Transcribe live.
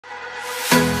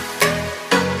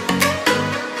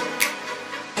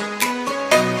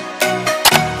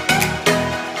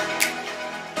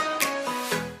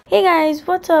Hey guys,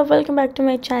 what's up? Welcome back to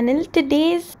my channel.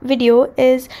 Today's video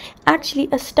is actually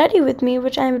a study with me,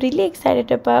 which I'm really excited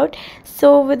about.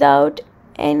 So without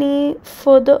any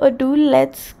further ado,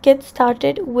 let's get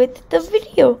started with the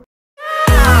video.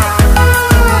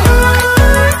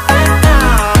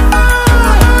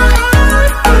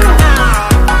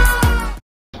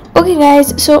 Okay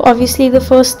guys, so obviously the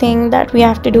first thing that we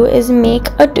have to do is make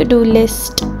a to-do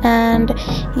list, and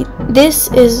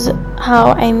this is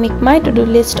how I make my to-do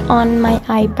list on my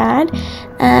iPad.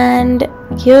 And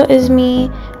here is me.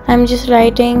 I'm just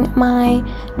writing my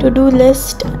to-do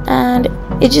list, and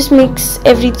it just makes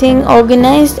everything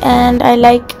organized and I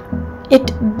like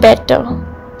it better.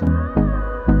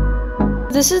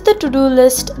 This is the to-do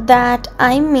list that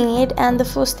I made, and the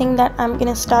first thing that I'm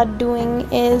gonna start doing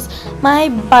is my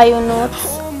bio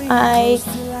notes. I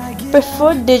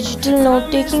prefer digital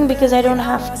note taking because I don't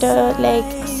have to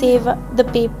save the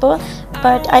paper,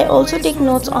 but I also take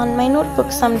notes on my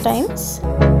notebook sometimes.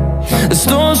 The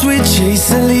storms we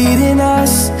chase are leading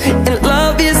us, and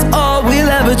love is all we'll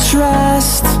ever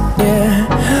trust.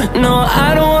 Yeah, no,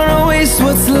 I don't wanna waste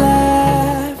what's left.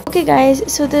 Okay guys,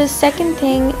 so the second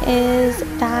thing is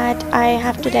that I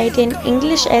have to write an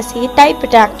English essay, type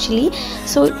it actually.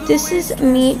 So this is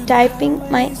me typing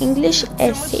my English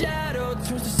essay.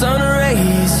 Sun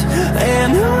rays,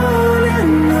 and on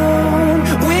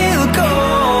we'll go,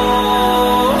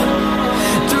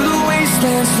 through the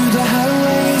wastelands, through the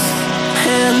highways,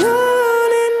 and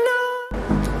on.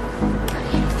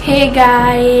 Hey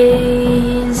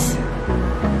guys,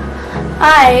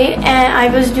 I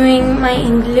was doing my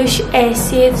English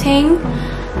essay thing,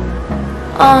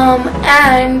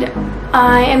 and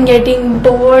I am getting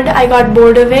bored. I got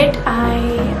bored of it.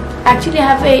 I actually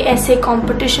have a essay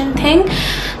competition thing,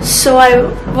 so I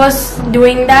was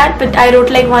doing that, but I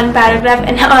wrote like one paragraph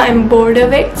and now I'm bored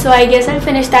of it, so I guess I'll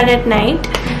finish that at night.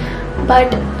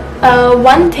 But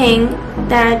one thing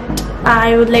that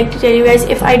I would like to tell you guys,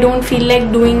 if I don't feel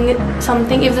like doing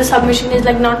something, if the submission is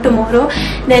like not tomorrow,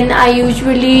 then I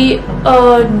usually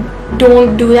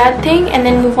don't do that thing and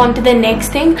then move on to the next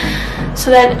thing, so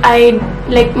that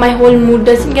my whole mood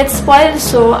doesn't get spoiled.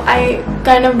 So I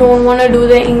kind of don't want to do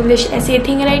the English essay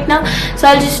thing right now, so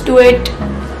I'll just do it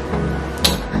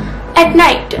at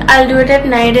night. I'll do it at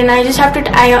night, and I have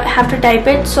to type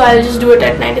it, so I'll just do it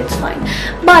at night. It's fine.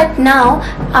 But now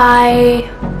I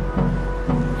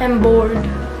am bored.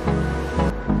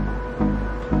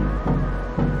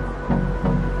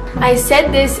 I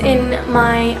said this in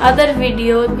my other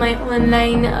video, my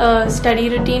online study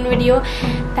routine video,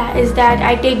 that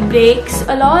I take breaks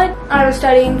a lot. I was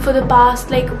studying for the past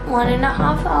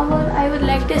 1.5 hours, I would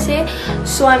like to say.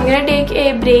 So I'm gonna take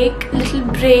a little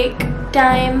break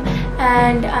time,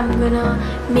 and I'm gonna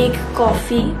make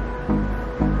coffee,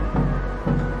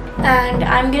 and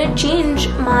I'm gonna change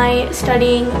my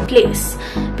studying place,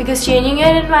 because changing your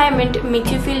environment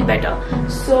makes you feel better.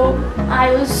 So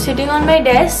I was sitting on my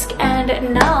desk,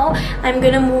 and now I'm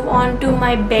gonna move on to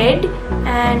my bed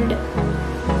and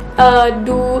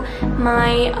do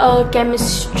my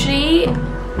chemistry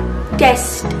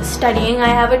test studying. I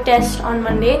have a test on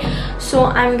Monday, so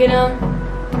I'm gonna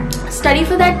study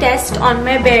for that test on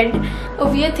my bed. A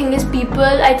weird thing is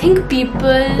I think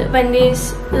people when they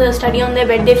study on their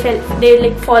bed,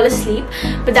 they fall asleep,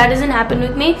 but that doesn't happen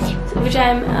with me, which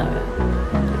I'm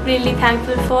really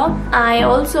thankful for. I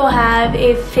also have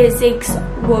a physics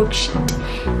worksheet.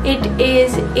 It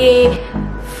is a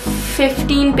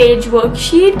 15-page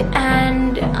worksheet,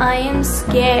 and I am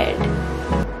scared,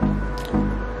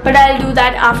 but I'll do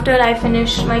that after I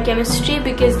finish my chemistry,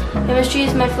 because chemistry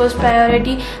is my first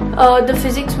priority. The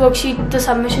physics worksheet, the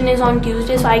submission is on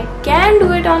Tuesday, so I can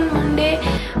do it on Monday,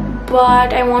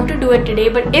 but I want to do it today.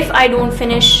 But if I don't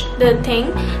finish the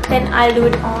thing, then I'll do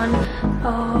it on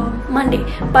Monday.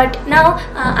 But now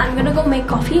I'm gonna go make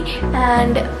coffee,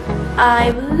 and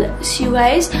I will see you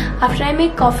guys after I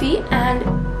make coffee. And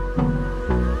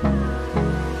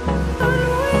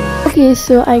okay,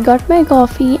 so I got my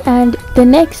coffee, and the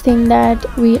next thing that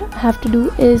we have to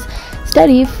do is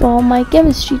study for my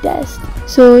chemistry test.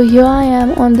 So here I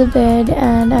am on the bed,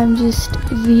 and I'm just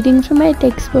reading from my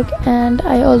textbook, and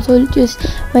I also just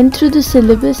went through the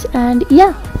syllabus, and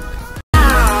yeah.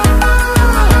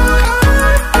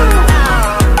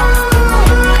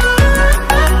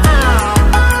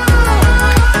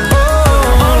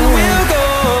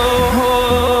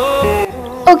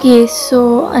 Okay,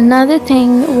 so another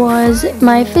thing was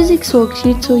my physics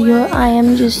worksheet. So here I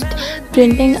am just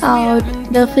printing out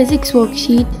the physics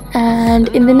worksheet, and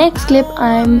in the next clip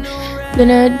I'm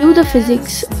gonna do the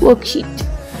physics worksheet.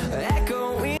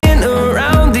 Echoing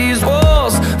around these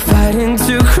walls, fighting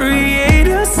to create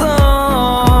a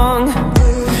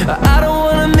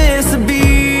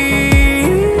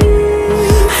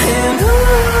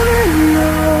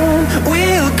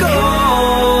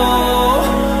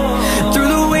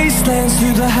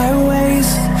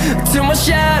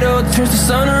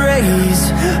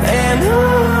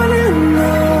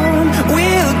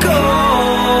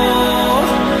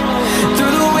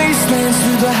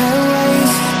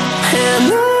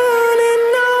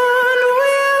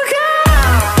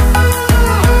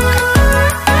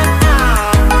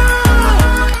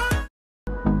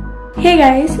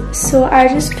guys, so I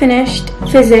just finished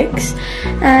physics,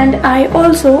 and I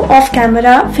also off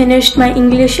camera finished my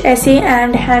English essay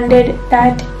and handed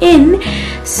that in,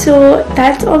 so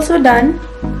that's also done.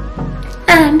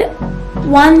 And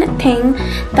one thing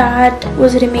that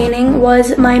was remaining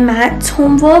was my maths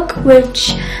homework,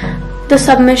 which the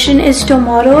submission is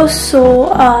tomorrow,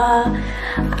 so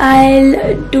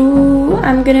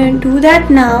I'm gonna do that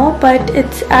now, but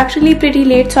it's actually pretty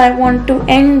late, so I want to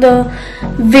end the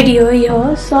video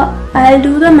here. So I'll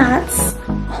do the maths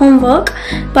homework,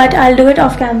 but I'll do it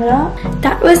off camera.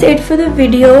 That was it for the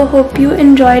video. Hope you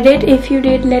enjoyed it. If you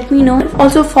did, let me know.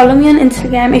 Also follow me on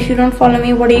Instagram. If you don't follow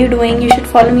me, what are you doing? You should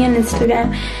follow me on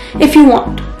Instagram if you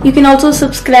want. You can also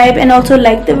subscribe and also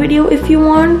like the video if you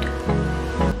want.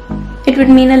 It would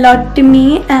mean a lot to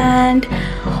me. And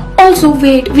also,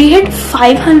 wait, we hit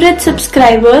 500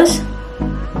 subscribers.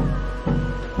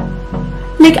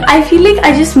 Like, I feel like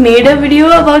I just made a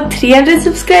video about 300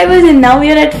 subscribers and now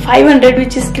we are at 500,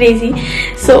 which is crazy.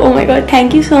 So, oh my god,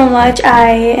 thank you so much.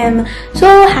 I am so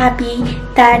happy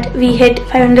that we hit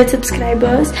 500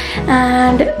 subscribers.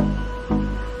 And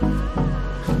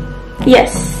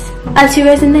yes, I'll see you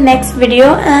guys in the next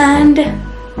video. And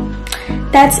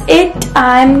that's it.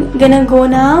 I'm gonna go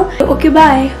now. Okay,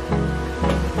 bye.